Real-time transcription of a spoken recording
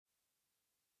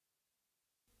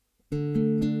The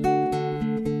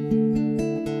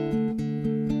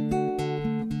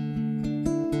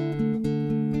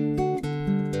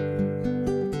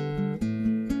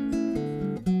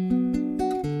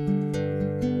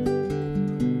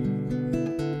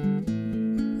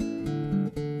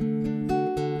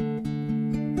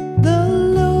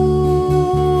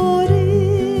Lord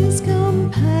is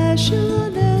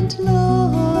compassion and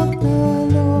love. The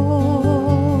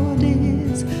Lord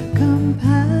is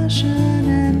compassion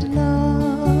and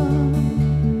love.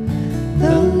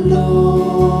 The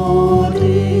Lord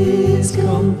is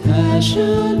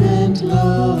compassion and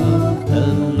love. The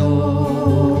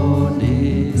Lord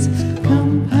is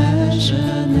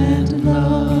compassion and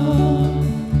love.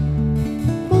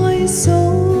 My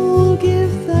soul,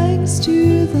 give thanks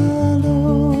to the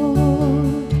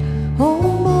Lord.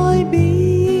 All my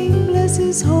being, bless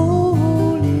His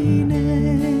holy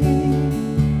name.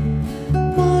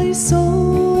 My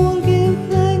soul, give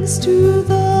thanks to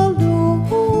the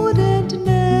Lord, and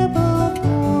never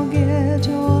forget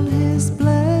all His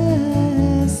blessings.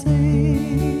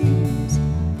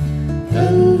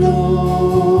 The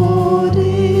Lord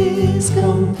is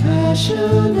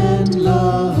compassion and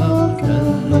love. The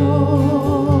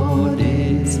Lord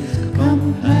is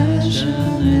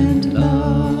compassion and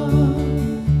love.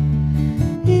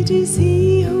 It is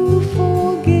He who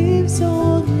forgives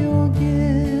all your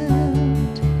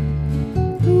guilt,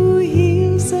 who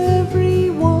heals every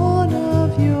one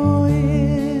of your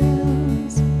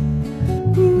ills,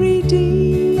 who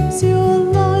redeems your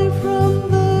life from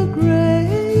the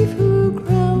grave, who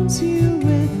crowns you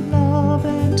with love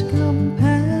and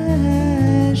compassion.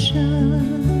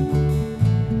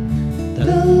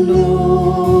 The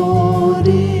Lord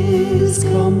is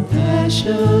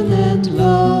compassion and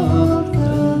love.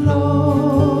 The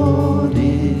Lord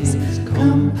is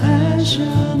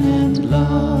compassion and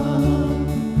love.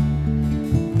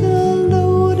 The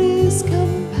Lord is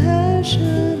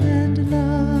compassion and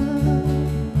love.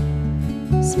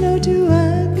 Slow to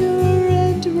anger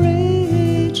and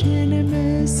rage in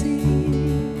mercy.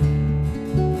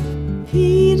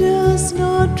 He does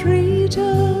not treat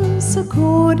us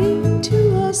according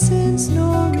to our sins,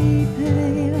 nor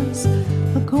repay us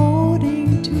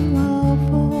according to our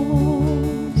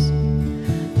faults.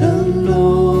 The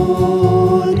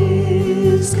Lord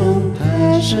is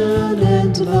compassion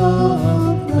and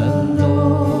love. The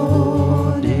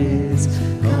Lord is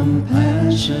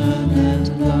compassion and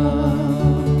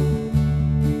love.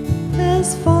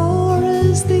 As far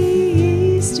as the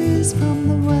east is from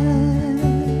the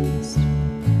west,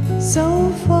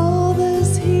 so far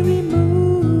does He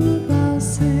remove our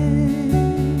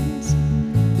sins.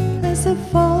 As a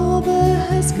father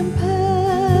has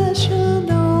compassion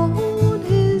on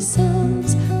his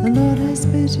sons, the Lord has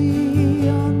pity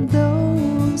on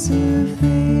those who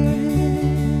fear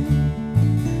Him.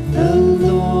 The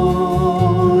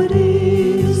Lord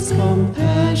is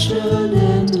compassion